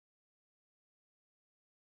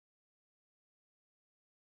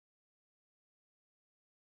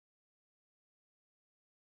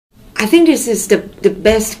I think this is the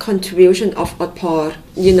best contribution of Otpor,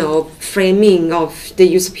 framing of the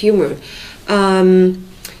use of humor.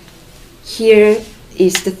 Here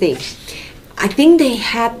is the thing. I think they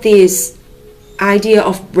had this idea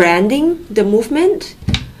of branding the movement,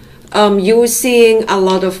 using a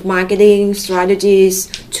lot of marketing strategies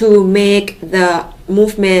to make the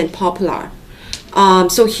movement popular.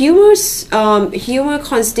 So humor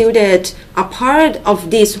constituted a part of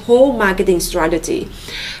this whole marketing strategy.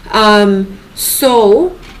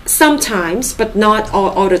 So sometimes, but not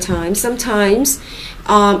all the time, sometimes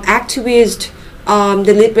activists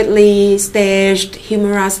deliberately staged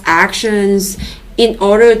humorous actions in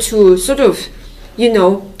order to sort of,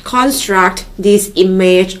 construct this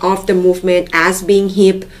image of the movement as being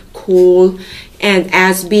hip, cool, and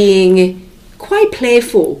as being quite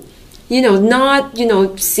playful.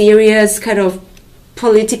 Not, serious, kind of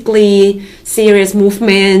politically serious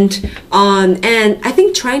movement. And I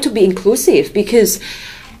think trying to be inclusive, because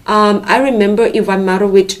I remember Ivan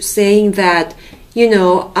Marovich saying that,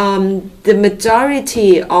 the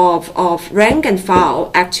majority of rank and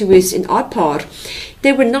file activists in Otpor,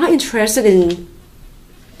 they were not interested in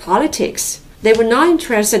politics. They were not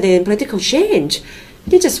interested in political change.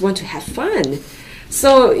 They just want to have fun.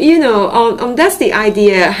 So, that's the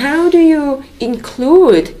idea. How do you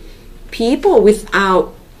include people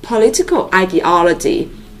without political ideology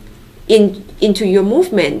into your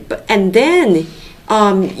movement? And then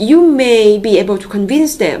you may be able to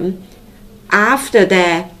convince them after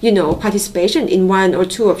their, participation in one or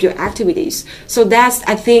two of your activities. So that's,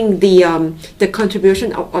 I think, the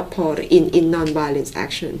contribution of Otpor in nonviolence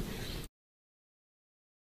action.